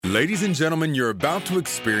Ladies and gentlemen, you're about to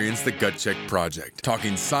experience the Gut Check Project,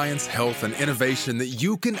 talking science, health, and innovation that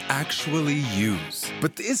you can actually use.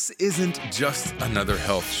 But this isn't just another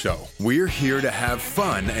health show. We're here to have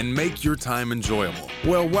fun and make your time enjoyable.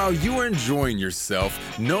 Well, while you are enjoying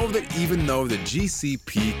yourself, know that even though the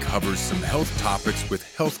GCP covers some health topics with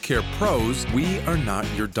healthcare pros, we are not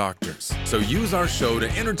your doctors. So use our show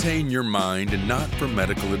to entertain your mind and not for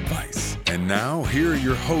medical advice. And now, here are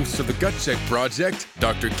your hosts of the Gut Check Project,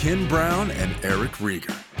 Dr. Ken Brown and Eric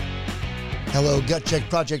Rieger. Hello, Gut Check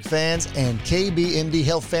Project fans and KBMD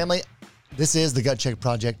Health family. This is the Gut Check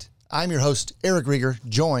Project. I'm your host, Eric Rieger,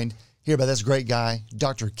 joined here by this great guy,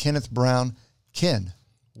 Dr. Kenneth Brown. Ken,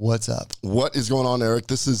 what's up? What is going on, Eric?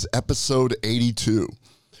 This is episode 82.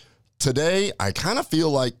 Today, I kind of feel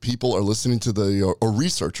like people are listening to or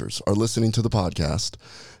researchers are listening to the podcast,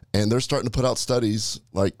 and they're starting to put out studies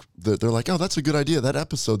like they're like, oh, that's a good idea. That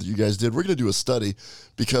episode that you guys did, we're going to do a study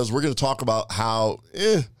because we're going to talk about how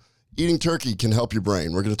eating turkey can help your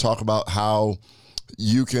brain. We're going to talk about how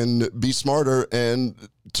you can be smarter and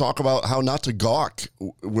talk about how not to gawk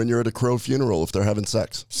when you're at a crow funeral if they're having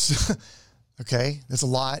sex. Okay, that's a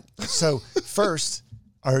lot. So first,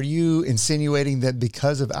 are you insinuating that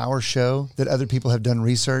because of our show that other people have done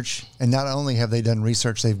research, and not only have they done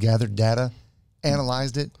research, they've gathered data,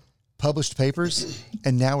 analyzed it, published papers,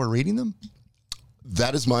 and now we're reading them?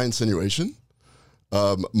 That is my insinuation.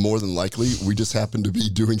 More than likely, we just happen to be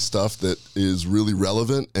doing stuff that is really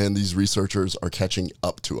relevant, and these researchers are catching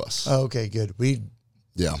up to us. Oh, okay, good. We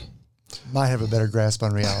might have a better grasp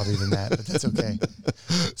on reality than that, but that's okay.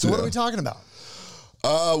 So what are we talking about?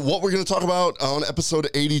 What we're going to talk about on episode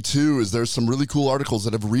 82 is there's some really cool articles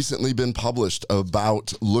that have recently been published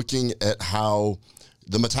about looking at how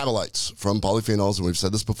the metabolites from polyphenols, and we've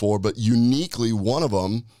said this before, but uniquely one of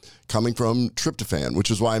them coming from tryptophan,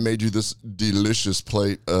 which is why I made you this delicious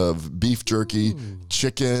plate of beef jerky,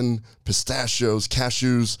 chicken, pistachios,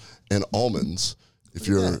 cashews, and almonds. If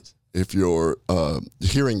you're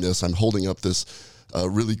hearing this, I'm holding up this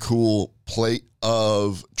really cool plate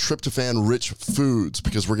of tryptophan-rich foods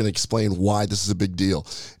because we're going to explain why this is a big deal.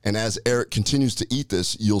 And as Eric continues to eat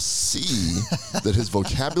this, you'll see that his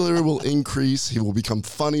vocabulary will increase. He will become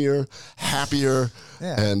funnier, happier,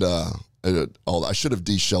 and I should have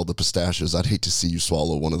de-shelled the pistachios. I'd hate to see you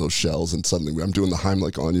swallow one of those shells and suddenly I'm doing the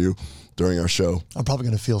Heimlich on you during our show. I'm probably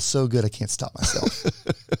going to feel so good I can't stop myself.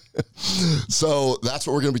 So that's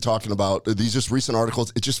what we're going to be talking about. These just recent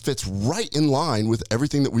articles. It just fits right in line with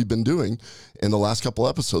everything that we've been doing in the last couple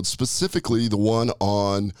episodes, specifically the one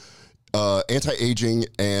on anti-aging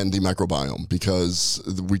and the microbiome, because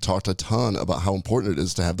we talked a ton about how important it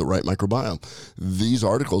is to have the right microbiome. These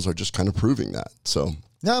articles are just kind of proving that. So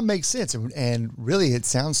no, it makes sense. And really, it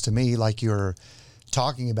sounds to me like you're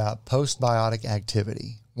talking about postbiotic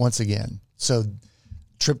activity once again. So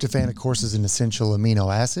tryptophan, of course, is an essential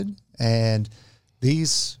amino acid. And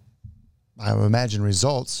these, I would imagine,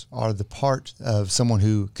 results are the part of someone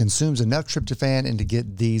who consumes enough tryptophan and to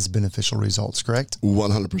get these beneficial results, correct?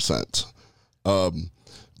 100%.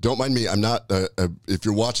 Don't mind me. I'm not, if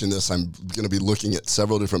you're watching this, I'm going to be looking at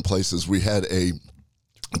several different places. We had a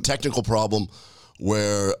technical problem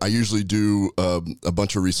where I usually do a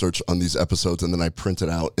bunch of research on these episodes and then I print it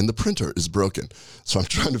out, and the printer is broken. So I'm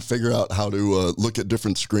trying to figure out how to look at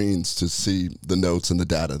different screens to see the notes and the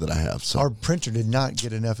data that I have. So our printer did not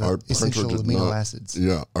get enough essential amino acids.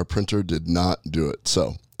 Yeah, our printer did not do it.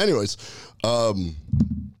 So anyways,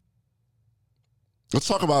 let's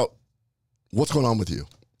talk about what's going on with you.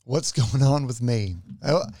 What's going on with me?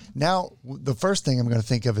 Now, the first thing I'm going to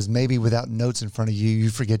think of is maybe without notes in front of you,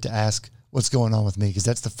 you forget to ask what's going on with me, because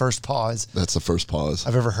that's the first pause. That's the first pause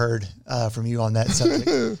I've ever heard from you on that subject.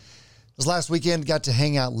 This last weekend, got to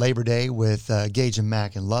hang out Labor Day with Gage and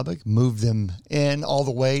Mac in Lubbock, moved them in all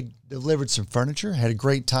the way, delivered some furniture, had a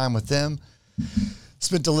great time with them.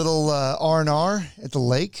 Spent a little R&R at the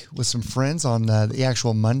lake with some friends on the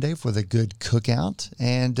actual Monday for the good cookout.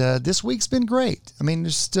 And this week's been great. I mean,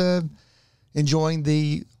 just enjoying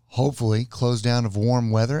the, hopefully, close down of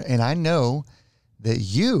warm weather. And I know that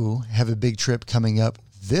you have a big trip coming up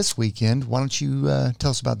this weekend. Why don't you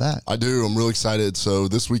tell us about that? I do. I'm really excited. So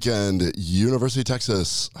this weekend, University of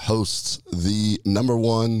Texas hosts the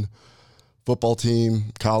 #1 football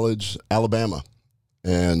team, college, Alabama.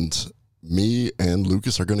 And me and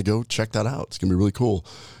Lucas are going to go check that out. It's going to be really cool.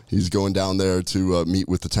 He's going down there to meet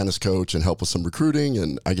with the tennis coach and help with some recruiting,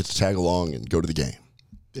 and I get to tag along and go to the game.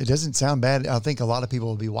 It doesn't sound bad. I think a lot of people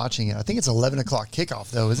will be watching it. I think it's 11 o'clock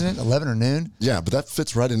kickoff, though, isn't it? 11 or noon? Yeah, but that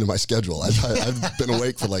fits right into my schedule. I've been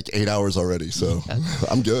awake for like 8 hours already, so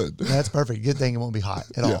I'm good. That's perfect. Good thing it won't be hot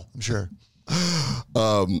at all, I'm sure.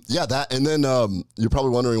 Yeah, that. And then you're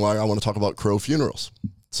probably wondering why I want to talk about crow funerals.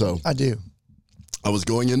 So I do. I was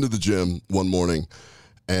going into the gym one morning,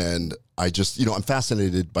 and I just, I'm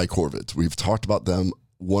fascinated by corvids. We've talked about them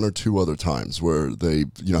one or two other times where they,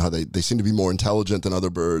 how they seem to be more intelligent than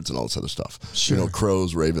other birds and all this other stuff. Sure.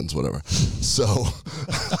 Crows, ravens, whatever. So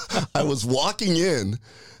I was walking in,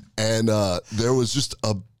 and there was just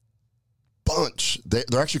a bunch.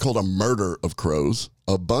 They're actually called a murder of crows.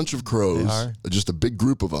 A bunch of crows, just a big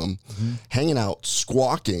group of them, hanging out,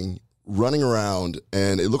 squawking, running around,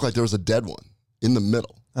 and it looked like there was a dead one in the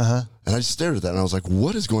middle. And I just stared at that, and I was like,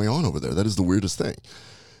 what is going on over there? That is the weirdest thing.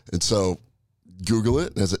 And so Google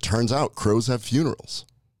it, and as it turns out, crows have funerals.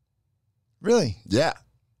 Really? Yeah.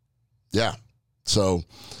 Yeah. So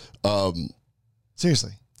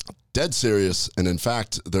seriously? Dead serious, and in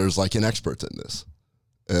fact, there's like an expert in this.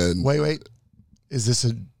 And Wait. Is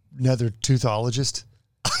this another toothologist?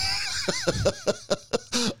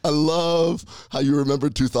 I love how you remember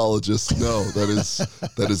toothologist. No,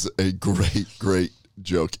 that is a great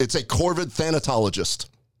joke. It's a corvid thanatologist.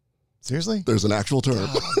 Seriously? There's an actual term.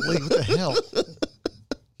 Golly, what the hell?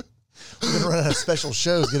 We're going to run out of special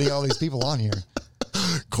shows getting all these people on here.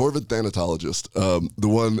 Corvid thanatologist. The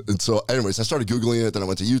one, and so anyways, I started Googling it, then I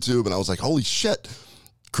went to YouTube, and I was like, holy shit,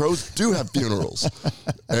 crows do have funerals.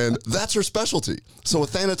 And that's her specialty. So a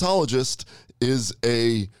thanatologist is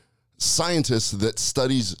a scientist that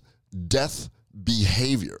studies death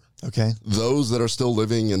behavior. Okay. Those that are still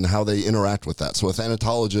living and how they interact with that. So a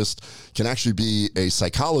thanatologist can actually be a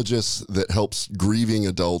psychologist that helps grieving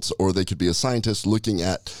adults, or they could be a scientist looking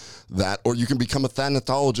at that, or you can become a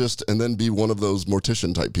thanatologist and then be one of those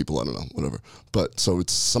mortician type people. I don't know, whatever. But so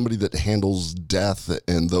it's somebody that handles death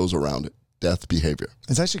and those around it. Death behavior.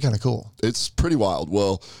 It's actually kind of cool. It's pretty wild.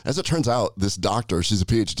 Well, as it turns out, this doctor, she's a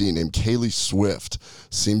PhD named Kaylee Swift,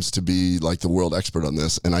 seems to be like the world expert on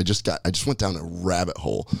this. And I just went down a rabbit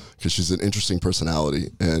hole because she's an interesting personality,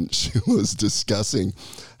 and she was discussing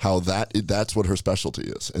how that's what her specialty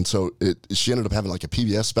is. And so she ended up having like a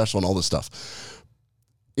PBS special and all this stuff.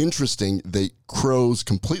 Interesting. Crows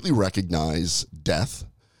completely recognize death.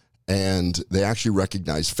 And they actually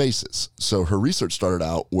recognize faces. So her research started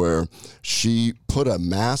out where she put a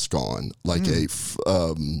mask on, like Texas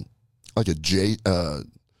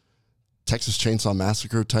Chainsaw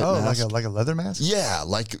Massacre type mask. like a leather mask? Yeah,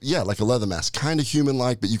 like a leather mask, kind of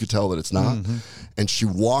human-like, but you could tell that it's not. And she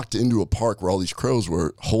walked into a park where all these crows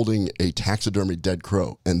were holding a taxidermy dead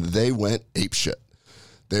crow, and they went apeshit.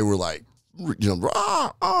 They were like,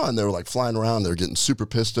 and they were like flying around. They were getting super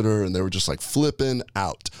pissed at her, and they were just like flipping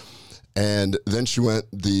out. And then she one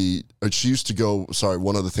of the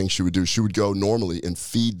things she would do, she would go normally and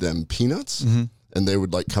feed them peanuts, and they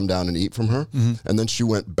would like come down and eat from her. And then she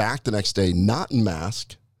went back the next day, not in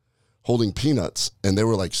mask, holding peanuts, and they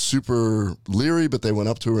were like super leery, but they went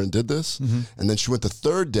up to her and did this. And then she went the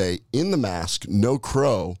third day in the mask, no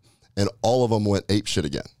crow, and all of them went apeshit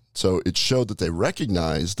again. So it showed that they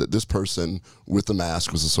recognized that this person with the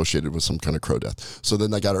mask was associated with some kind of crow death. So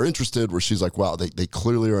then they got her interested, where she's like, wow, they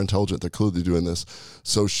clearly are intelligent. They're clearly doing this.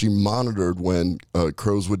 So she monitored when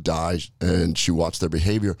crows would die, and she watched their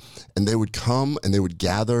behavior. And they would come, and they would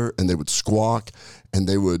gather, and they would squawk, and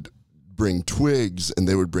they would bring twigs, and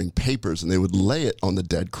they would bring papers, and they would lay it on the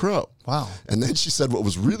dead crow. Wow. And then she said what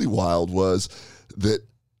was really wild was that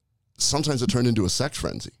sometimes it turned into a sex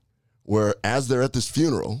frenzy, where as they're at this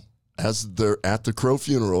funeral, as they're at the crow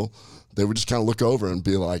funeral, they would just kind of look over and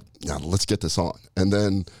be like, "Now let's get this on." And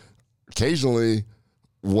then occasionally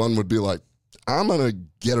one would be like, "I'm going to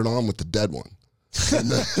get it on with the dead one."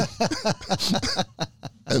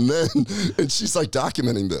 And she's like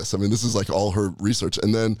documenting this. I mean, this is like all her research.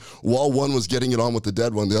 And then while one was getting it on with the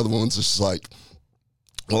dead one, the other one's just like,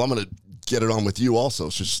 "Well, I'm going to get it on with you also."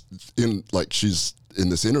 She's in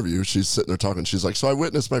this interview, she's sitting there talking. She's like, "So I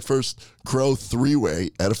witnessed my first crow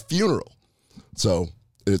three-way at a funeral." So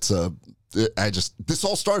this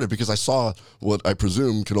all started because I saw what I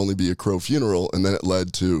presume could only be a crow funeral, and then it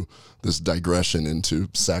led to this digression into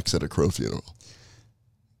sex at a crow funeral.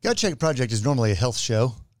 Gut Check Project is normally a health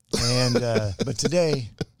show, and but today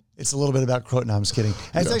it's a little bit about crow. No, I'm just kidding.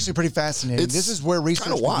 And it's actually pretty fascinating. This is where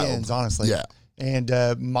research begins, honestly. Yeah. And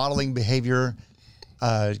modeling behavior,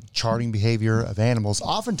 charting behavior of animals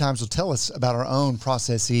oftentimes will tell us about our own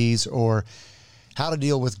processes or how to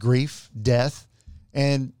deal with grief, death.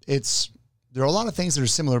 And there are a lot of things that are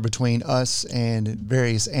similar between us and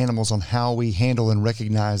various animals on how we handle and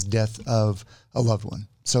recognize death of a loved one.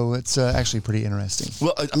 So it's actually pretty interesting.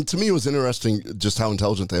 Well, to me, it was interesting just how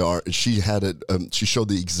intelligent they are. She had it. She showed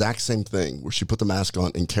the exact same thing where she put the mask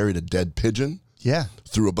on and carried a dead pigeon Yeah.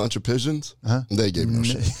 through a bunch of pigeons. They gave no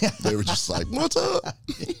shit. They were just like, what's up?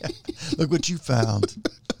 Look what you found.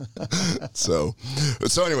 So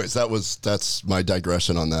anyways, that's my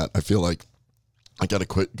digression on that. I feel like I got to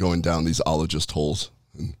quit going down these ologist holes.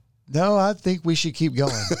 No, I think we should keep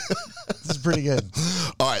going. This is pretty good.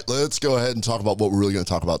 All right, let's go ahead and talk about what we're really going to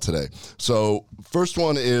talk about today. So first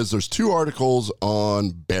one is there's 2 articles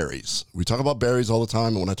on berries. We talk about berries all the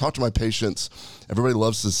time. And when I talk to my patients, everybody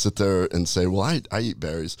loves to sit there and say, well, I eat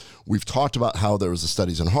berries. We've talked about how there was a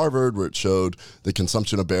studies in Harvard where it showed the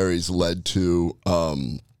consumption of berries led to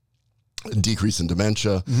decrease in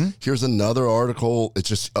dementia. Here's another article. It's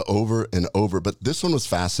just over and over. But this one was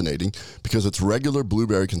fascinating because its regular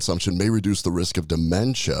blueberry consumption may reduce the risk of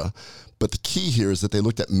dementia. But the key here is that they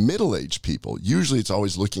looked at middle-aged people. Usually it's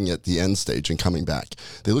always looking at the end stage and coming back.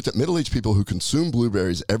 They looked at middle-aged people who consume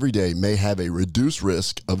blueberries every day may have a reduced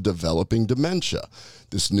risk of developing dementia.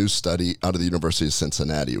 This new study out of the University of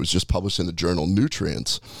Cincinnati, it was just published in the journal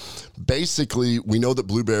Nutrients. Basically, we know that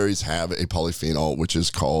blueberries have a polyphenol, which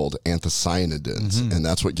is called anthocyanidins, and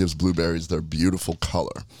that's what gives blueberries their beautiful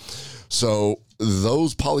color. So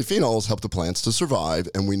those polyphenols help the plants to survive,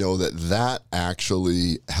 and we know that that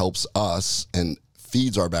actually helps us and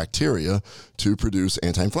feeds our bacteria to produce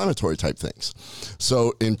anti-inflammatory type things.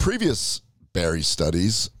 So in previous berry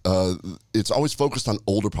studies, it's always focused on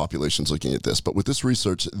older populations looking at this. But with this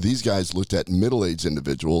research, these guys looked at middle-aged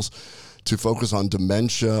individuals to focus on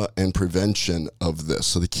dementia and prevention of this.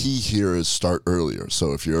 So the key here is start earlier.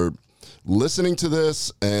 So if you're listening to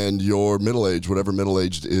this and you're middle-aged, whatever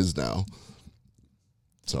middle-aged is now,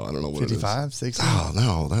 so I don't know what 55, it is. 60? Oh,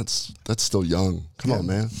 no, that's still young. Come on,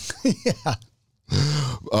 man. Yeah.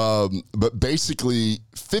 But basically,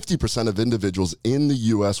 50% of individuals in the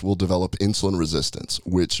U.S. will develop insulin resistance,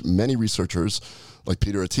 which many researchers like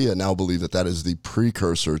Peter Attia now believe that that is the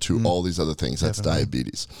precursor to all these other things. That's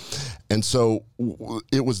diabetes. And so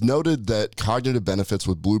it was noted that cognitive benefits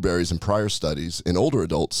with blueberries in prior studies in older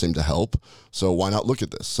adults seem to help. So why not look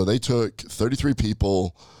at this? So they took 33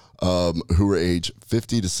 people who were age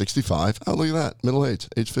 50 to 65. Oh, look at that. Middle age,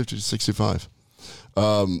 age 50 to 65.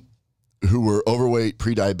 Who were overweight,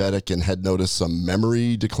 pre-diabetic, and had noticed some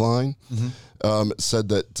memory decline, said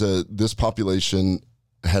that this population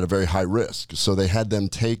had a very high risk. So they had them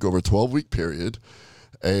take over a 12-week period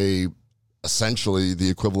essentially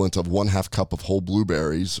the equivalent of 1/2 cup of whole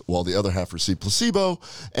blueberries while the other half received placebo.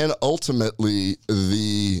 And ultimately,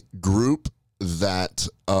 the group that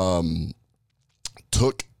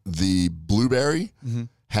took the blueberry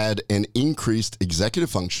had an increased executive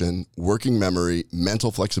function, working memory,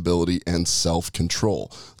 mental flexibility, and self-control.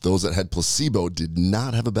 Those that had placebo did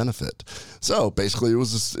not have a benefit. So basically, it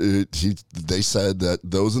was they said that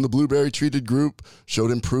those in the blueberry-treated group showed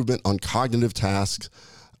improvement on cognitive tasks,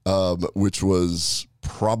 which was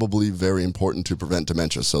probably very important to prevent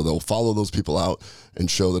dementia. So they'll follow those people out and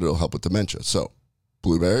show that it'll help with dementia. So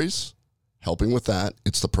blueberries, helping with that.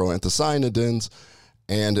 It's the proanthocyanidins,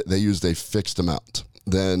 and they used a fixed amount.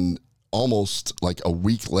 Then almost like a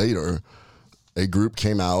week later, a group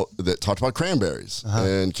came out that talked about cranberries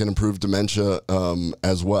and can improve dementia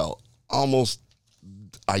as well. Almost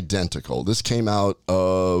identical. This came out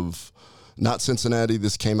of not Cincinnati.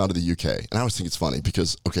 This came out of the UK. And I always think it's funny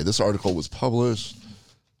because, okay, this article was published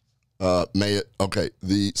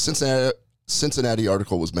the Cincinnati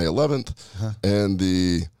article was May 11th, and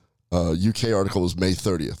the UK article was May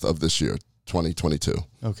 30th of this year, 2022.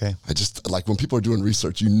 Okay. I just like when people are doing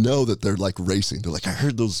research, you know that they're like racing. They're like, I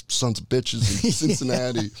heard those sons of bitches in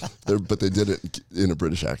Cincinnati, but they did it in a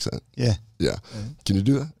British accent. Yeah. Yeah. Can you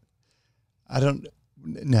do that? I don't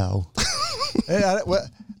know.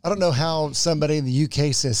 I don't know how somebody in the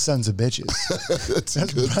UK says sons of bitches.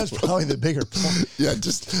 That's probably the bigger point. Yeah,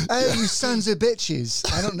 just hey, you sons of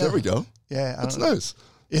bitches. I don't know. There we go. Yeah, that's nice.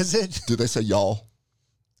 Is it? Did they say y'all?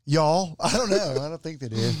 Y'all? I don't know. I don't think they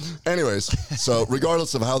did. Anyways, so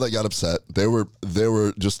regardless of how they got upset, they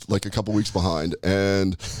were just like a couple weeks behind,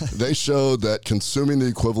 and they showed that consuming the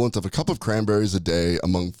equivalent of a cup of cranberries a day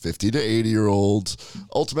among 50 to 80-year-olds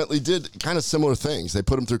ultimately did kind of similar things. They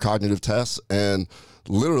put them through cognitive tests, and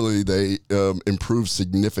literally they improved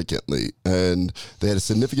significantly, and they had a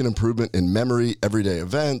significant improvement in memory, everyday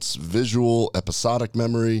events, visual, episodic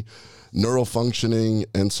memory, neural functioning.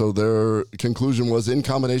 And so their conclusion was in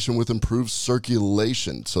combination with improved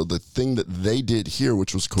circulation. So the thing that they did here,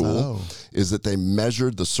 which was cool, is that they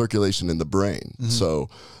measured the circulation in the brain. So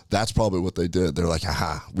that's probably what they did. They're like,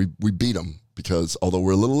 aha, we beat them, because although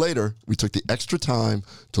we're a little later, we took the extra time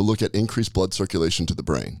to look at increased blood circulation to the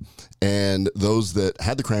brain. And those that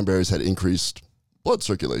had the cranberries had increased blood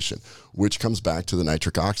circulation, which comes back to the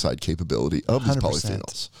nitric oxide capability of these 100%.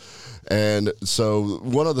 polyphenols. And so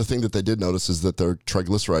one other thing that they did notice is that their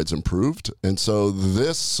triglycerides improved. And so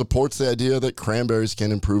this supports the idea that cranberries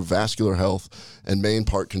can improve vascular health and may in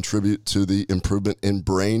part contribute to the improvement in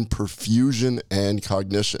brain perfusion and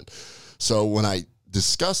cognition. So when I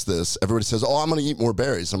discuss this, everybody says, oh, I'm going to eat more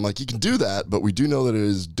berries. I'm like, you can do that, but we do know that it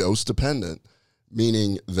is dose dependent,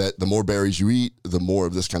 meaning that the more berries you eat, the more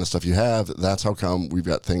of this kind of stuff you have. That's how come we've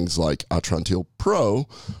got things like Atrantil Pro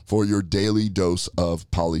for your daily dose of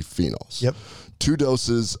polyphenols. Yep. 2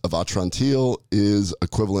 doses of Atrantil is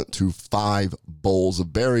equivalent to 5 bowls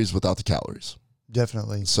of berries without the calories.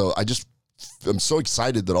 Definitely. So I'm so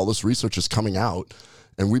excited that all this research is coming out,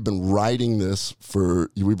 and we've been riding this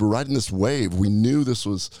wave. We knew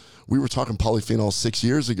we were talking polyphenols 6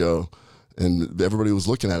 years ago, and everybody was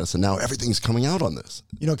looking at us, and now everything's coming out on this.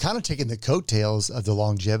 You know, kind of taking the coattails of the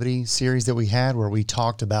longevity series that we had, where we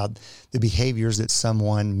talked about the behaviors that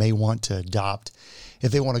someone may want to adopt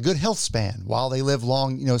if they want a good health span while they live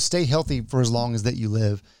long, you know, stay healthy for as long as that you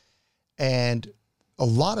live. And a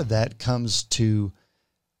lot of that comes to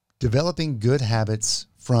developing good habits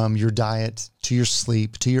from your diet to your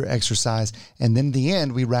sleep to your exercise. And then in the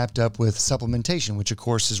end, we wrapped up with supplementation, which of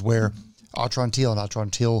course is where Atrantil and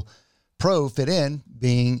Atrantil Pro fit in,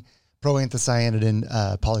 being proanthocyanidin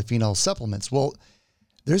polyphenol supplements. Well,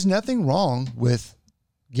 there's nothing wrong with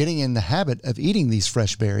getting in the habit of eating these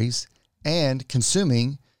fresh berries and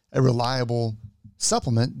consuming a reliable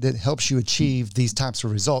supplement that helps you achieve these types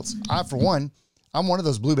of results. For one, I'm one of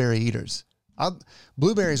those blueberry eaters.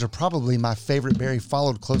 Blueberries are probably my favorite berry,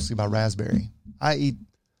 followed closely by raspberry. I eat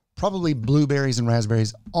probably blueberries and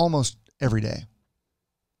raspberries almost every day.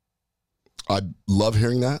 I love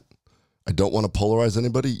hearing that. I don't want to polarize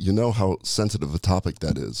anybody. You know how sensitive a topic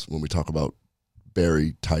that is when we talk about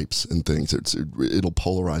berry types and things. It'll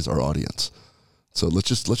polarize our audience. So let's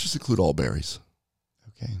just include all berries.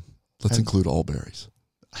 Okay. Let's include all berries.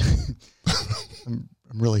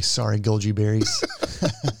 I'm really sorry, Golgi berries.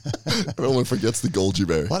 Everyone forgets the Golgi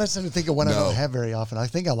berry. Why does I think of one I don't have very often? I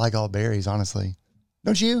think I like all berries, honestly.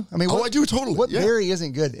 Don't you? I mean, I do totally. What berry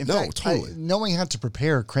isn't good? In fact, totally. Knowing how to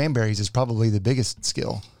prepare cranberries is probably the biggest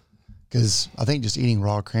skill, because I think just eating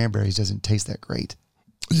raw cranberries doesn't taste that great.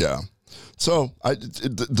 Yeah. So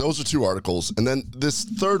those are 2 articles, and then this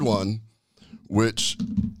third one, which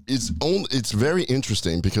it's very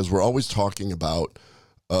interesting because we're always talking about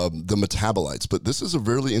the metabolites, but this is a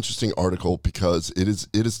really interesting article because it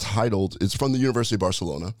is titled. It's from the University of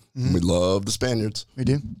Barcelona. Mm-hmm. We love the Spaniards. We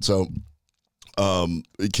do. So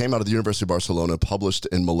it came out of the University of Barcelona, published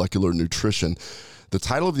in Molecular Nutrition. The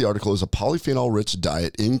title of the article is "A Polyphenol-Rich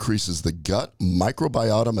Diet Increases the Gut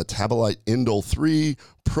Microbiota Metabolite Indole-3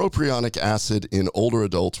 Propionic Acid in Older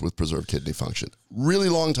Adults with Preserved Kidney Function." Really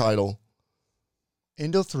long title.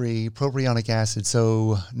 Indole-3 propionic acid,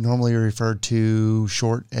 so normally referred to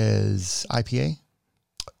short as IPA?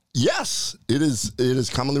 Yes, it is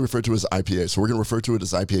commonly referred to as IPA. So we're going to refer to it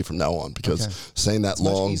as IPA from now on, because saying that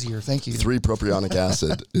long, much easier. Thank you. 3-propionic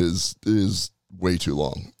acid is way too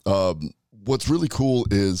long. What's really cool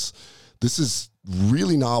is this is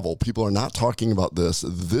really novel. People are not talking about this.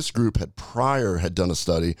 This group had done a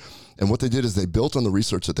study, and what they did is they built on the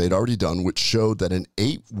research that they'd already done, which showed that an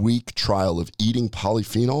 8-week trial of eating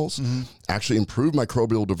polyphenols actually improved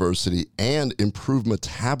microbial diversity and improved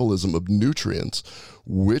metabolism of nutrients,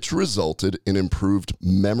 which resulted in improved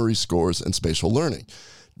memory scores and spatial learning.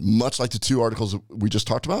 Much like the 2 articles we just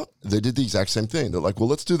talked about, they did the exact same thing. They're like, well,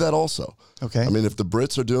 let's do that also. Okay. I mean, if the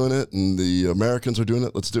Brits are doing it and the Americans are doing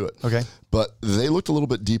it, let's do it. Okay. But they looked a little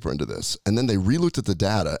bit deeper into this, and then they re-looked at the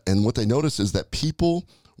data, and what they noticed is that people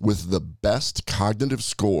with the best cognitive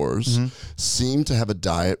scores seemed to have a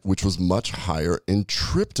diet which was much higher in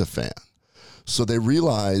tryptophan. So they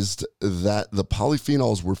realized that the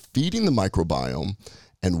polyphenols were feeding the microbiome,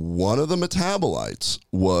 and one of the metabolites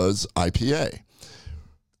was IPA.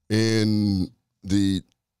 In the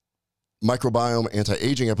microbiome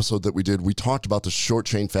anti-aging episode that we did, we talked about the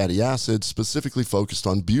short-chain fatty acids, specifically focused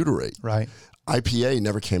on butyrate. Right. IPA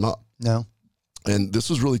never came up. No. And this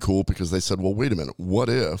was really cool because they said, well, wait a minute, what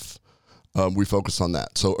if we focus on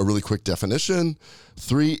that? So a really quick definition,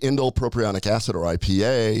 3-indole propionic acid, or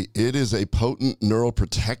IPA, it is a potent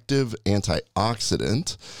neuroprotective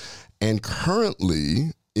antioxidant. And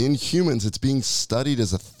currently, in humans, it's being studied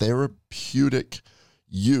as a therapeutic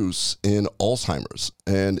use in Alzheimer's,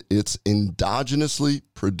 and it's endogenously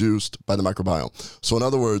produced by the microbiome. So in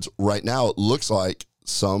other words, right now it looks like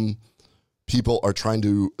some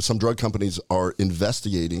drug companies are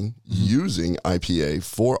investigating using IPA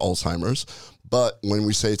for Alzheimer's, But when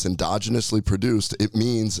we say it's endogenously produced, it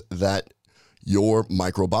means that your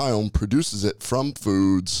microbiome produces it from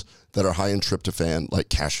foods that are high in tryptophan, like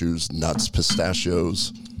cashews, nuts,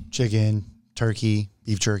 pistachios, Chicken, turkey,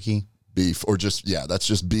 beef jerky. beef, or just, that's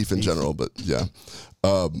just beef in general, but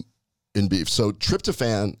in beef. So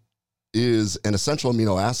tryptophan is an essential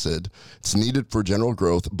amino acid. It's needed for general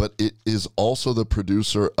growth, but it is also the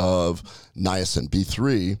producer of niacin,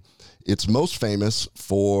 B3. It's most famous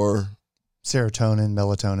for Serotonin,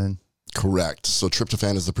 melatonin. correct. So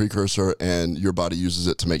tryptophan is the precursor, and your body uses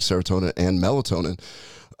it to make serotonin and melatonin.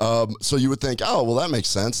 So you would think, oh, well, that makes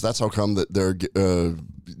sense. That's how come that they're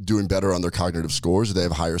doing better on their cognitive scores. They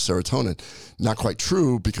have higher serotonin. Not quite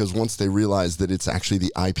true, because once they realize that it's actually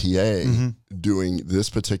the IPA doing this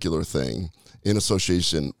particular thing in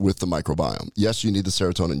association with the microbiome. Yes, you need the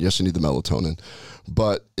serotonin. Yes, you need the melatonin.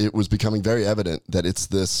 But it was becoming very evident that it's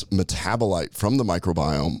this metabolite from the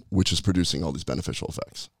microbiome which is producing all these beneficial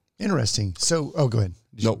effects. Interesting. So, go ahead.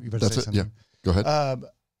 No, that's it. Yeah, go ahead.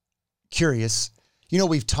 Curious.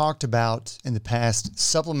 We've talked about in the past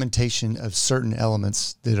supplementation of certain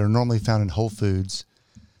elements that are normally found in whole foods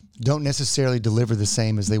don't necessarily deliver the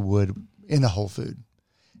same as they would in a whole food.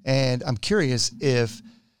 And I'm curious if,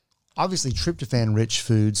 obviously, tryptophan-rich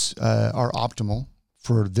foods are optimal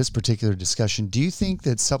for this particular discussion. Do you think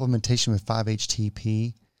that supplementation with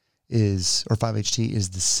 5-HTP is, or 5-HT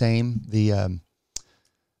is the same?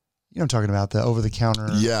 I'm talking about the over-the-counter.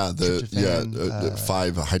 Yeah, the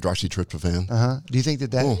 5-hydroxytryptophan. Do you think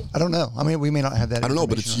that? I don't know. I mean, we may not have that. I don't know,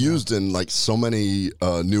 but it's used in like so many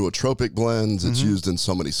nootropic blends. It's used in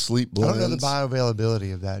so many sleep blends. I don't know the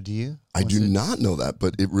bioavailability of that. Do you? I do not know that,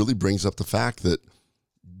 but it really brings up the fact that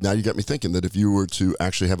now you got me thinking that if you were to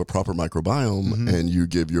actually have a proper microbiome and you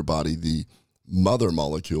give your body the mother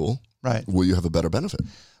molecule, right, will you have a better benefit?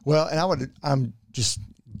 Well, and I'm just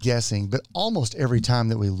guessing, but almost every time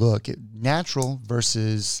that we look at natural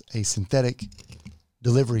versus a synthetic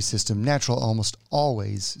delivery system, natural almost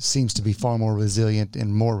always seems to be far more resilient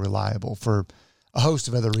and more reliable for a host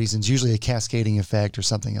of other reasons, usually a cascading effect or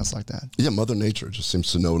something else like that. Yeah, Mother Nature just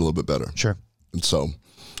seems to know it a little bit better. Sure. And so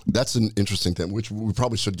that's an interesting thing, which we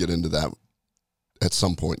probably should get into that at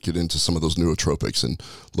some point, get into some of those nootropics and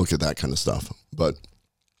look at that kind of stuff. But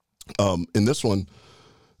in this one,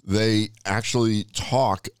 they actually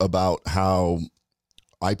talk about how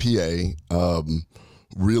IPA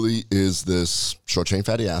really is this short-chain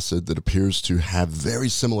fatty acid that appears to have very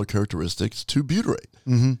similar characteristics to butyrate.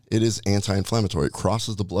 It is anti-inflammatory. It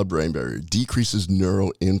crosses the blood-brain barrier, decreases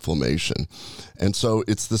neuroinflammation. And so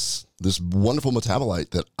it's this wonderful metabolite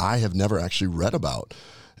that I have never actually read about.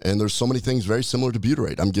 And there's so many things very similar to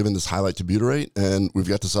butyrate. I'm giving this highlight to butyrate, and we've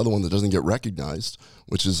got this other one that doesn't get recognized,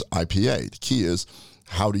 which is IPA. The key is,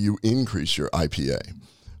 how do you increase your IPA?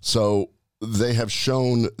 So they have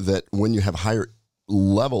shown that when you have higher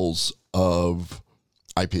levels of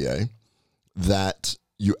IPA, that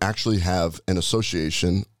you actually have an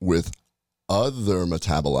association with other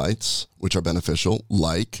metabolites, which are beneficial,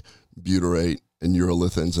 like butyrate and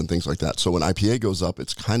urolithins and things like that. So when IPA goes up,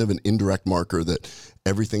 it's kind of an indirect marker that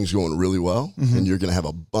everything's going really well, and you're going to have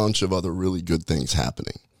a bunch of other really good things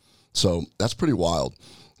happening. So that's pretty wild,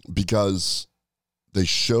 because they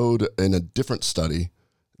showed in a different study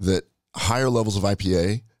that higher levels of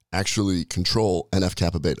IPA actually control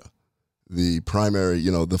NF-kappa beta, the primary,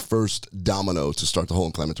 the first domino to start the whole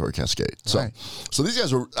inflammatory cascade. Right. So these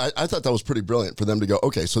guys were, I thought that was pretty brilliant for them to go,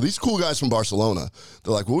 okay, so these cool guys from Barcelona,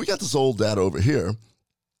 they're like, well, we got this old data over here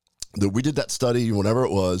that we did that study, whatever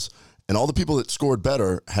it was, and all the people that scored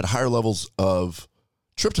better had higher levels of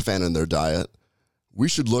tryptophan in their diet. We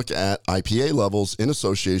should look at IPA levels in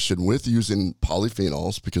association with using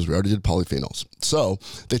polyphenols, because we already did polyphenols. So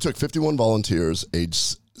they took 51 volunteers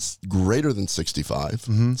aged greater than 65,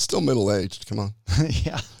 still middle-aged, come on.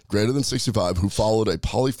 Yeah. Greater than 65, who followed a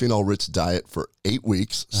polyphenol-rich diet for 8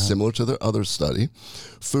 weeks, similar to their other study.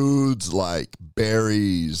 Foods like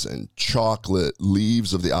berries and chocolate,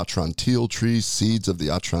 leaves of the atrantil tree, seeds of the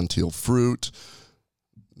atrantil fruit.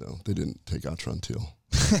 No, they didn't take atrantil.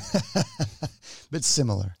 But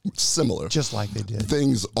similar. Similar. Just like they did.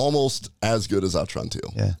 Things almost as good as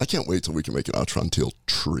atrantil. Yeah. I can't wait till we can make an atrantil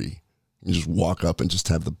tree. You just walk up and just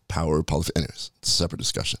have the power of polyphenol. Anyways, it's a separate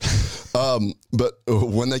discussion. But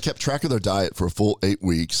when they kept track of their diet for a full 8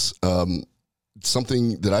 weeks,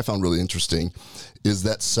 something that I found really interesting is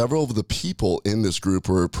that several of the people in this group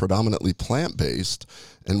were predominantly plant-based.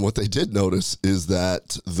 And what they did notice is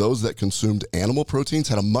that those that consumed animal proteins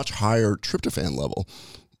had a much higher tryptophan level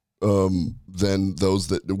than those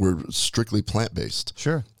that were strictly plant-based.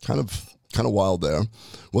 Sure. Kind of kind of wild there.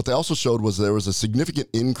 What they also showed was there was a significant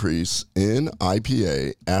increase in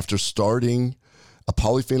IPA after starting a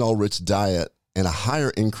polyphenol-rich diet and a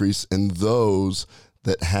higher increase in those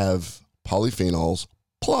that have polyphenols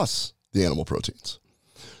plus the animal proteins.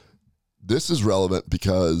 This is relevant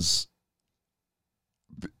because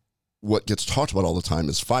what gets talked about all the time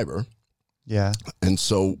is fiber. Yeah. And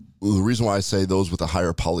so the reason why I say those with a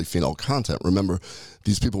higher polyphenol content, remember,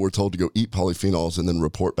 these people were told to go eat polyphenols and then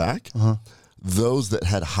report back. Those that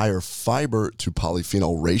had higher fiber to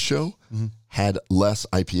polyphenol ratio had less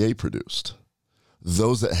IPA produced.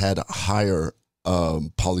 Those that had higher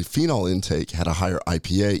polyphenol intake had a higher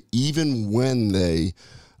IPA, even when they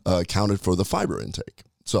accounted for the fiber intake.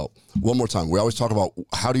 So one more time, we always talk about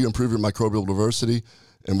how do you improve your microbial diversity,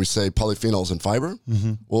 and we say polyphenols and fiber.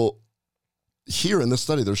 Well, here in this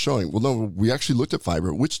study, they're showing, well, no, we actually looked at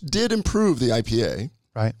fiber, which did improve the IPA,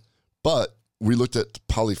 Right. but we looked at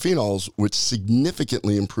polyphenols, which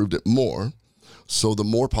significantly improved it more. So the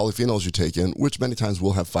more polyphenols you take in, which many times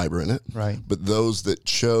will have fiber in it, Right. but those that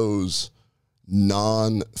chose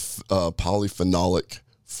non-polyphenolic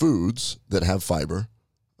foods that have fiber,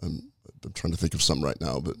 I'm trying to think of some right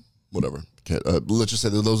now, but whatever. Let's just say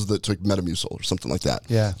that those that took Metamucil or something like that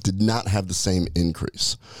did not have the same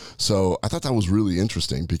increase. So I thought that was really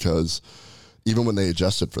interesting because even when they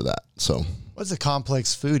adjusted for that. So What's a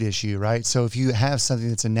complex food issue, right? So if you have something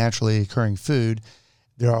that's a naturally occurring food,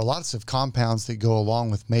 there are lots of compounds that go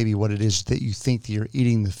along with maybe what it is that you think that you're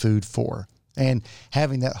eating the food for. And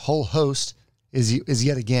having that whole host is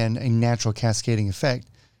yet again a natural cascading effect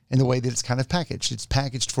in the way that it's kind of packaged. It's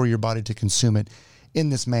packaged for your body to consume it in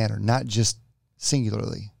this manner, not just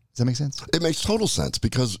singularly. Does that make sense? it makes total sense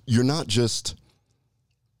because you're not just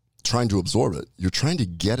trying to absorb it. You're trying to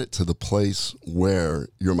get it to the place where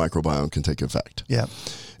your microbiome can take effect. Yeah.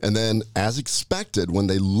 And then, as expected, when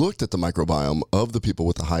they looked at the microbiome of the people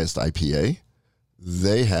with the highest IPA,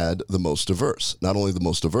 they had the most diverse. Not only the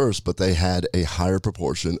most diverse, but they had a higher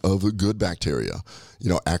proportion of good bacteria,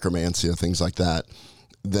 Akkermansia, things like that,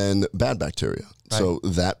 than bad bacteria. Right. So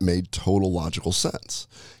that made total logical sense.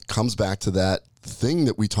 Comes back to that thing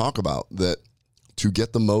that we talk about, that to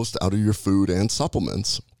get the most out of your food and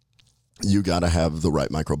supplements, you got to have the right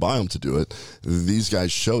microbiome to do it. These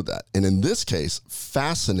guys showed that. And in this case,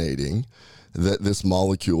 fascinating that this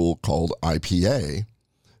molecule called IPA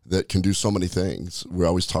that can do so many things, we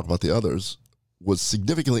always talk about the others, was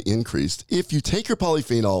significantly increased. If you take your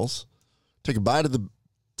polyphenols, take a bite of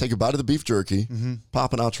the beef jerky,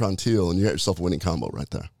 pop an Atrantil, and you got yourself a winning combo right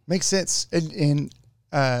there. Makes sense. And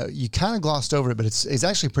you kind of glossed over it, but it's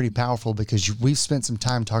actually pretty powerful because we've spent some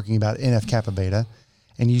time talking about NF-kappa beta,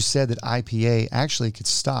 and you said that IPA actually could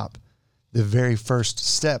stop the very first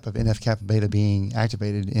step of NF-kappa beta being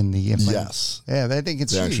activated in the inflammation. Yes. Yeah, I think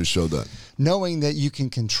it's They huge. actually showed that. Knowing that you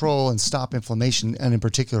can control and stop inflammation in a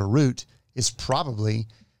particular route is probably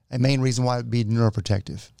a main reason why it would be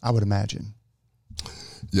neuroprotective, I would imagine.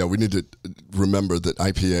 Yeah, we need to remember that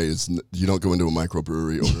IPA is, you don't go into a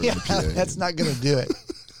microbrewery order Yeah, IPA. that's not going to do it.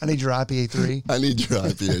 I need your IPA 3. I need your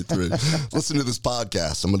IPA 3. Listen to this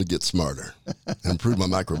podcast. I'm going to get smarter and improve my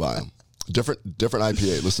microbiome. Different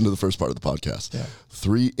IPA. Listen to the first part of the podcast. Yeah.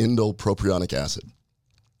 3-indole propionic acid.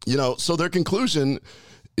 So their conclusion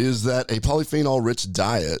is that a polyphenol-rich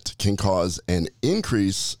diet can cause an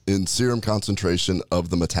increase in serum concentration of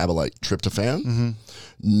the metabolite tryptophan,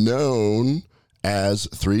 known as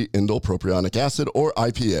 3-indole propionic acid, or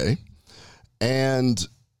IPA. And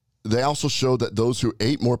they also showed that those who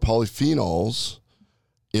ate more polyphenols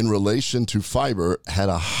in relation to fiber had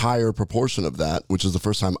a higher proportion of that, which is the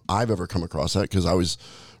first time I've ever come across that, because I always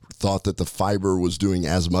thought that the fiber was doing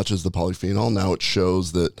as much as the polyphenol. Now it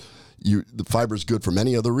shows that the fiber is good for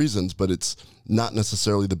many other reasons, but it's not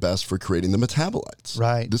necessarily the best for creating the metabolites.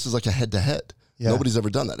 Right. This is like a head-to-head. Yeah. Nobody's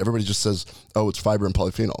ever done that. Everybody just says, oh, it's fiber and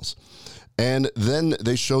polyphenols. And then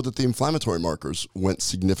they showed that the inflammatory markers went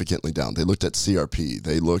significantly down. They looked at CRP.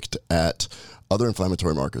 They looked at other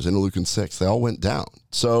inflammatory markers, interleukin-6. They all went down.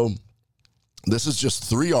 So this is just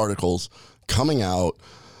 3 articles coming out,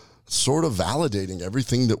 sort of validating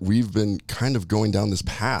everything that we've been kind of going down this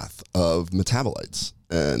path of metabolites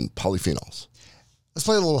and polyphenols. Let's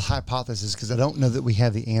play a little hypothesis because I don't know that we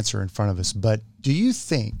have the answer in front of us. But do you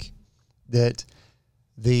think that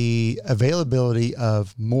the availability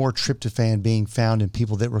of more tryptophan being found in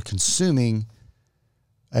people that were consuming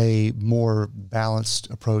a more balanced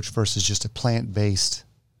approach versus just a plant-based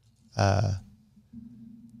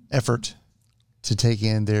effort to take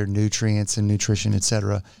in their nutrients and nutrition, et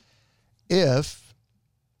cetera, if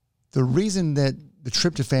the reason that the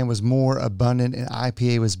tryptophan was more abundant and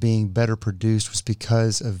IPA was being better produced was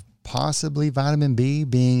because of possibly vitamin B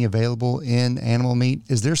being available in animal meat?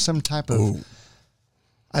 Is there some type of,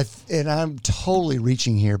 and I'm totally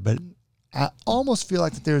reaching here, but I almost feel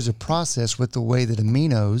like that there's a process with the way that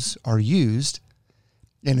aminos are used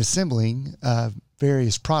in assembling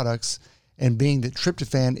various products, and being that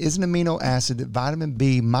tryptophan is an amino acid, that vitamin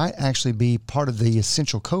B might actually be part of the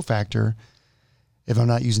essential cofactor, if I'm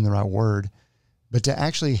not using the right word, but to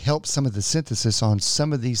actually help some of the synthesis on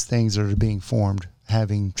some of these things that are being formed,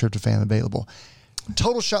 having tryptophan available.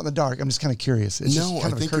 Total shot in the dark. I'm just kind of curious. It's just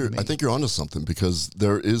kind of occurred to me. I think you're onto something, because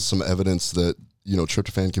there is some evidence that,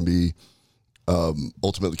 tryptophan can be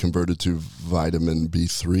ultimately converted to vitamin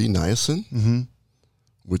B3 niacin,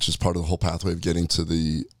 which is part of the whole pathway of getting to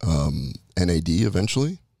the NAD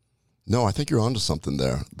eventually. No, I think you're onto something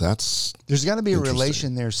there. There's got to be a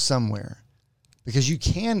relation there somewhere, because you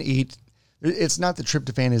can eat. It's not that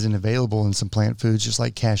tryptophan isn't available in some plant foods, just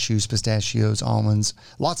like cashews, pistachios, almonds,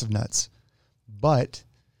 lots of nuts. But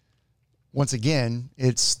once again,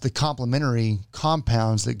 it's the complementary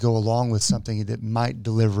compounds that go along with something that might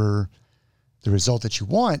deliver the result that you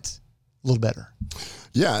want a little better.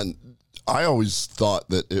 Yeah, and I always thought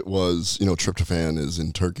that it was, tryptophan is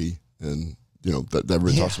in turkey, and, that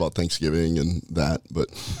everybody talks about Thanksgiving and that. But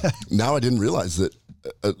now I didn't realize that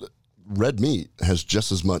red meat has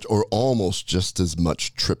just as much, or almost just as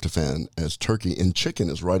much, tryptophan as turkey, and chicken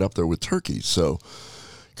is right up there with turkey. So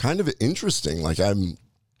kind of interesting. Like I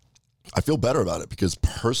feel better about it, because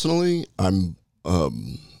personally I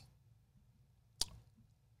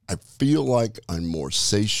feel like I'm more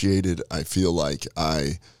satiated. I feel like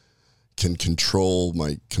I can control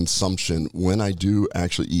my consumption when I do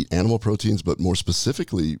actually eat animal proteins, but more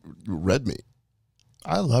specifically red meat.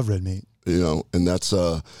 I love red meat. And that's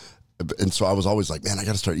and so I was always like, man, I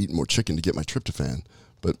got to start eating more chicken to get my tryptophan.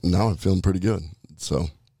 But now I'm feeling pretty good. So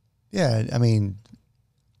yeah, I mean,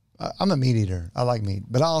 I'm a meat eater. I like meat,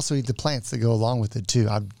 but I also eat the plants that go along with it too.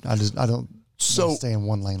 I don't stay in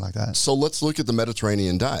one lane like that. So let's look at the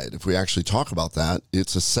Mediterranean diet. If we actually talk about that,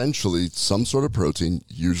 it's essentially some sort of protein,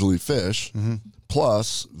 usually fish,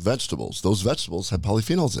 plus vegetables. Those vegetables have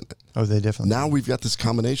polyphenols in it. Oh, they definitely. Now we've got this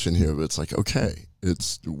combination here, but it's like, okay,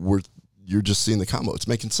 you're just seeing the combo. It's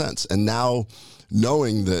making sense. And now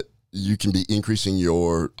knowing that you can be increasing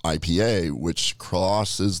your IPA, which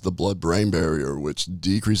crosses the blood-brain barrier, which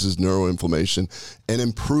decreases neuroinflammation and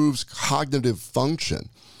improves cognitive function.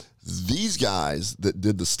 These guys that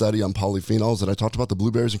did the study on polyphenols that I talked about, the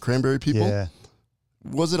blueberries and cranberry people,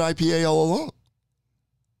 was it IPA all along?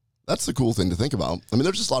 That's the cool thing to think about. I mean,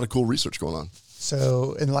 there's just a lot of cool research going on.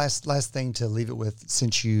 So, and last thing to leave it with,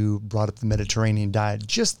 since you brought up the Mediterranean diet,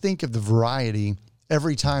 just think of the variety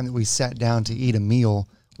every time that we sat down to eat a meal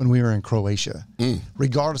when we were in Croatia,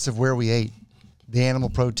 regardless of where we ate. The animal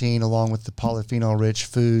protein along with the polyphenol-rich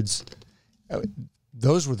foods,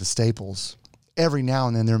 those were the staples. Every now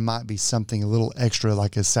and then there might be something a little extra,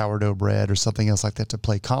 like a sourdough bread or something else like that to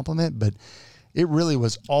play complement, but it really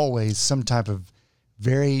was always some type of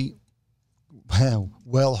very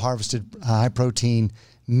well-harvested, high-protein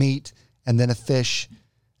meat, and then a fish,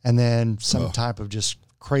 and then some type of just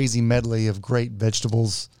crazy medley of great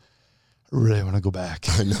vegetables. I really want to go back.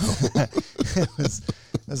 I know.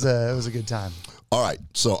 It was a good time. All right,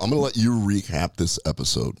 so I'm going to let you recap this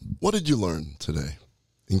episode. What did you learn today,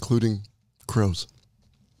 including crows?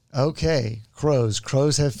 Okay, crows.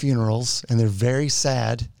 Crows have funerals, and they're very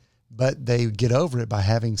sad, but they get over it by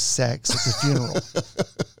having sex at the funeral.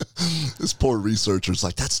 This poor researcher's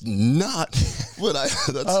like, that's not what I...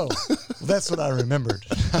 That's what I remembered.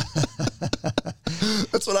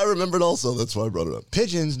 That's what I remembered also. That's why I brought it up.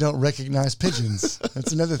 Pigeons don't recognize pigeons.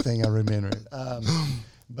 That's another thing I remembered.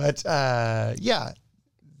 Yeah,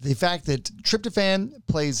 the fact that tryptophan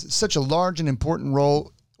plays such a large and important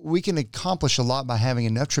role, we can accomplish a lot by having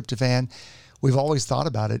enough tryptophan. We've always thought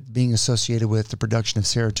about it being associated with the production of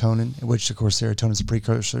serotonin, which, of course, serotonin is a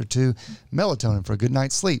precursor to melatonin for a good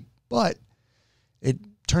night's sleep. But it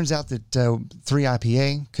turns out that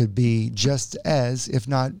 3-IPA could be just as, if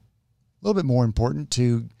not a little bit more important,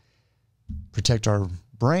 to protect our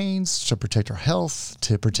brains, to protect our health,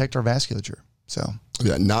 to protect our vasculature. So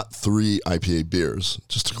yeah, not 3 IPA beers,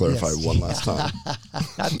 just to clarify one last time.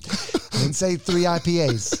 I didn't say 3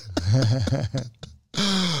 IPAs.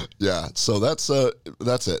 Yeah, so that's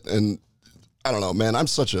it. And I don't know, man, I'm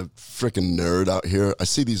such a freaking nerd out here. I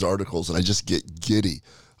see these articles and I just get giddy.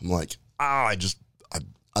 I'm like, I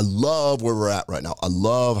love where we're at right now. I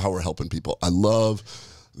love how we're helping people. I love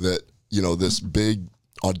that, this big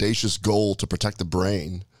audacious goal to protect the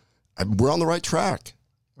brain. We're on the right track.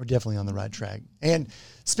 We're definitely on the right track. And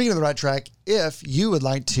speaking of the right track, if you would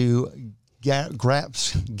like to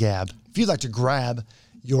if you'd like to grab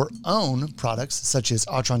your own products such as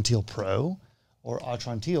Atrantil Pro or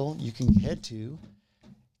Atrantil, you can head to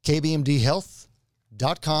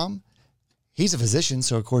kbmdhealth.com. He's a physician,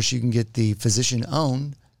 so of course you can get the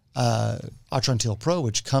physician-owned Atrantil Pro,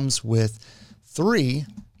 which comes with 3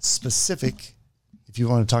 specific, if you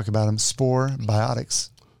want to talk about them, spore biotics.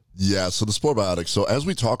 Yeah, so the spore biotics. So as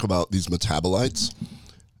we talk about these metabolites,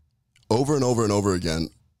 over and over and over again,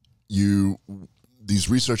 these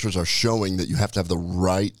researchers are showing that you have to have the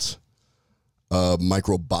right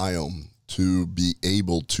microbiome to be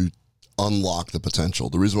able to unlock the potential.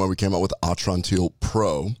 The reason why we came out with Atrantil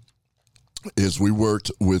Pro is we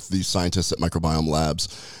worked with the scientists at Microbiome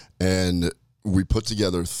Labs, and we put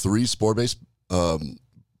together 3 spore-based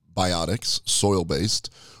biotics,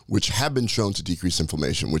 soil-based, which have been shown to decrease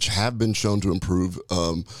inflammation, which have been shown to improve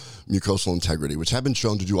mucosal integrity, which have been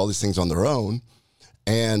shown to do all these things on their own.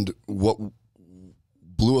 And what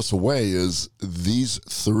blew us away is these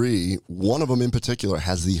 3, one of them in particular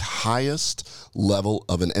has the highest level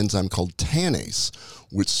of an enzyme called tannase,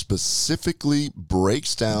 which specifically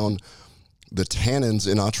breaks down the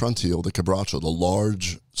tannins in Atrantil, the quebracho, the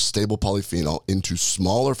large stable polyphenol, into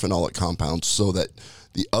smaller phenolic compounds so that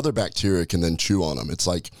the other bacteria can then chew on them. It's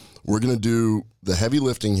like, we're going to do the heavy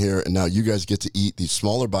lifting here, and now you guys get to eat these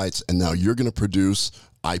smaller bites, and now you're going to produce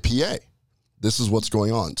IPA. This is what's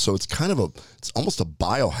going on. So it's kind of it's almost a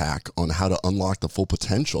biohack on how to unlock the full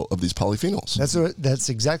potential of these polyphenols. That's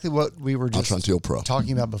exactly what we were just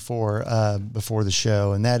talking about before the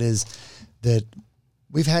show, and that is that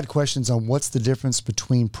we've had questions on what's the difference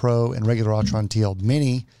between Pro and regular Atrantil.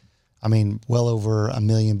 Well over 1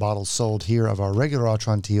 million bottles sold here of our regular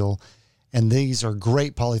Atrantil, and these are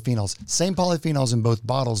great polyphenols. Same polyphenols in both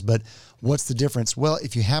bottles, but what's the difference? Well,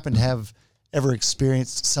 if you happen to have ever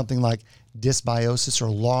experienced something like dysbiosis or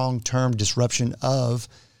long-term disruption of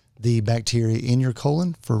the bacteria in your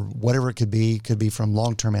colon for whatever it could be from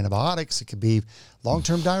long-term antibiotics, it could be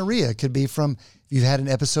long-term diarrhea, it could be from, if you've had an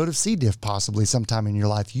episode of C. diff possibly sometime in your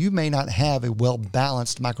life, you may not have a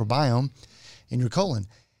well-balanced microbiome in your colon.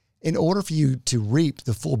 In order for you to reap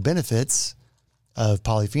the full benefits of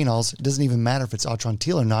polyphenols, it doesn't even matter if it's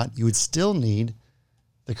Atrantil or not, you would still need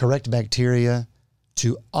the correct bacteria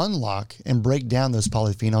to unlock and break down those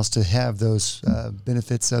polyphenols to have those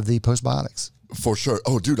benefits of the postbiotics. For sure.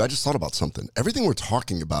 Oh, dude, I just thought about something. Everything we're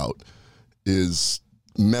talking about is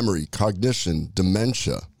memory, cognition,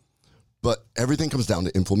 dementia, but everything comes down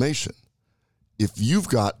to inflammation. If you've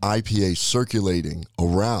got IPA circulating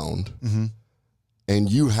around and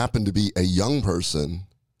you happen to be a young person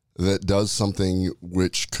that does something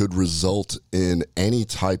which could result in any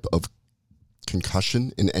type of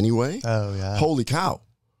concussion in any way, holy cow,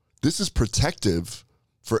 this is protective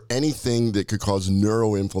for anything that could cause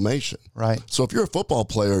neuroinflammation. Right. So if you're a football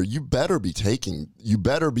player, you better be eating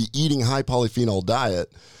high polyphenol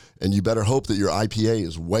diet, and you better hope that your IPA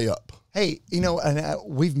is way up. Hey, and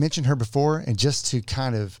we've mentioned her before, and just to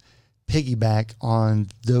kind of piggyback on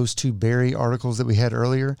those 2 Barry articles that we had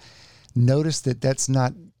earlier, notice that that's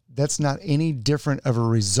not any different of a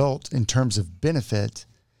result in terms of benefit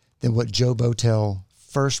than what Joe Botel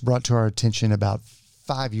first brought to our attention about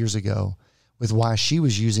 5 years ago with why she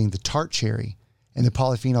was using the tart cherry and the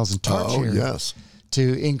polyphenols in tart cherry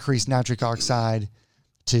to increase nitric oxide,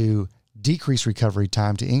 to decrease recovery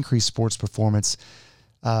time, to increase sports performance.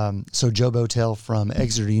 So Joe Botel from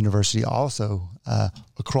Exeter University, also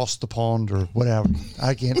across the pond or whatever.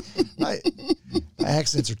 My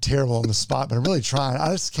accents are terrible on the spot, but I'm really trying.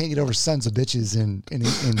 I just can't get over sons of bitches in an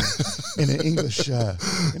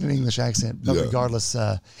English accent. But regardless,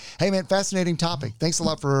 hey man, fascinating topic. Thanks a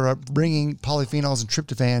lot for bringing polyphenols and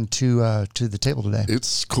tryptophan to the table today.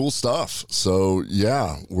 It's cool stuff. So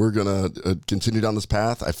yeah, we're gonna continue down this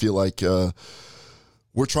path. I feel like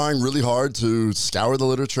we're trying really hard to scour the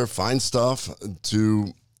literature, find stuff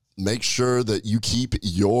to make sure that you keep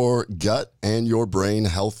your gut and your brain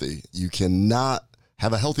healthy. You cannot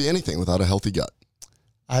have a healthy anything without a healthy gut.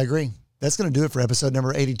 I agree. That's going to do it for episode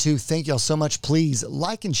number 82. Thank y'all so much. Please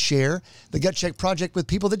like and share the Gut Check Project with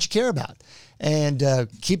people that you care about. And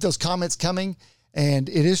keep those comments coming. And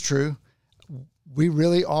it is true. We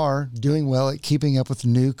really are doing well at keeping up with the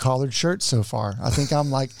new collared shirts so far. I think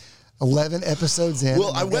I'm like 11 episodes in.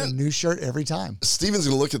 Well, I got a new shirt every time. Steven's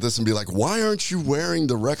going to look at this and be like, why aren't you wearing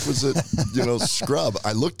the requisite, scrub?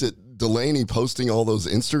 I looked at Delaney posting all those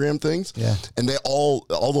Instagram things. Yeah. And they all,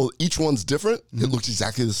 although each one's different, it looks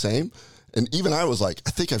exactly the same. And even I was like, I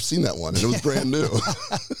think I've seen that one. And it was brand new.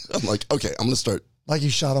 I'm like, okay, I'm going to start. Like you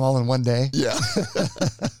shot them all in one day? Yeah.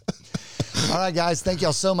 All right, guys. Thank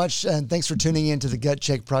y'all so much. And thanks for tuning in to the Gut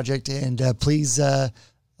Check Project. And please, like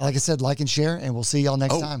I said, like and share. And we'll see y'all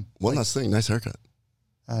next time. One last thing. Nice haircut.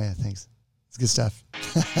 Oh, yeah. Thanks. It's good stuff.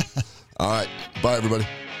 All right. Bye, everybody.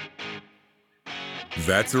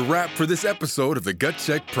 That's a wrap for this episode of the Gut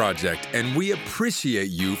Check Project, and we appreciate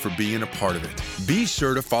you for being a part of it. Be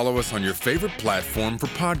sure to follow us on your favorite platform for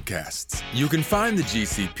podcasts. You can find the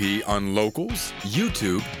GCP on Locals,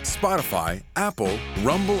 YouTube, Spotify, Apple,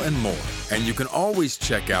 Rumble, and more. And you can always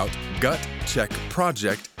check out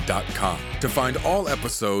gutcheckproject.com to find all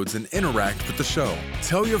episodes and interact with the show.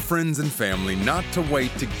 Tell your friends and family not to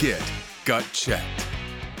wait to get gut checked.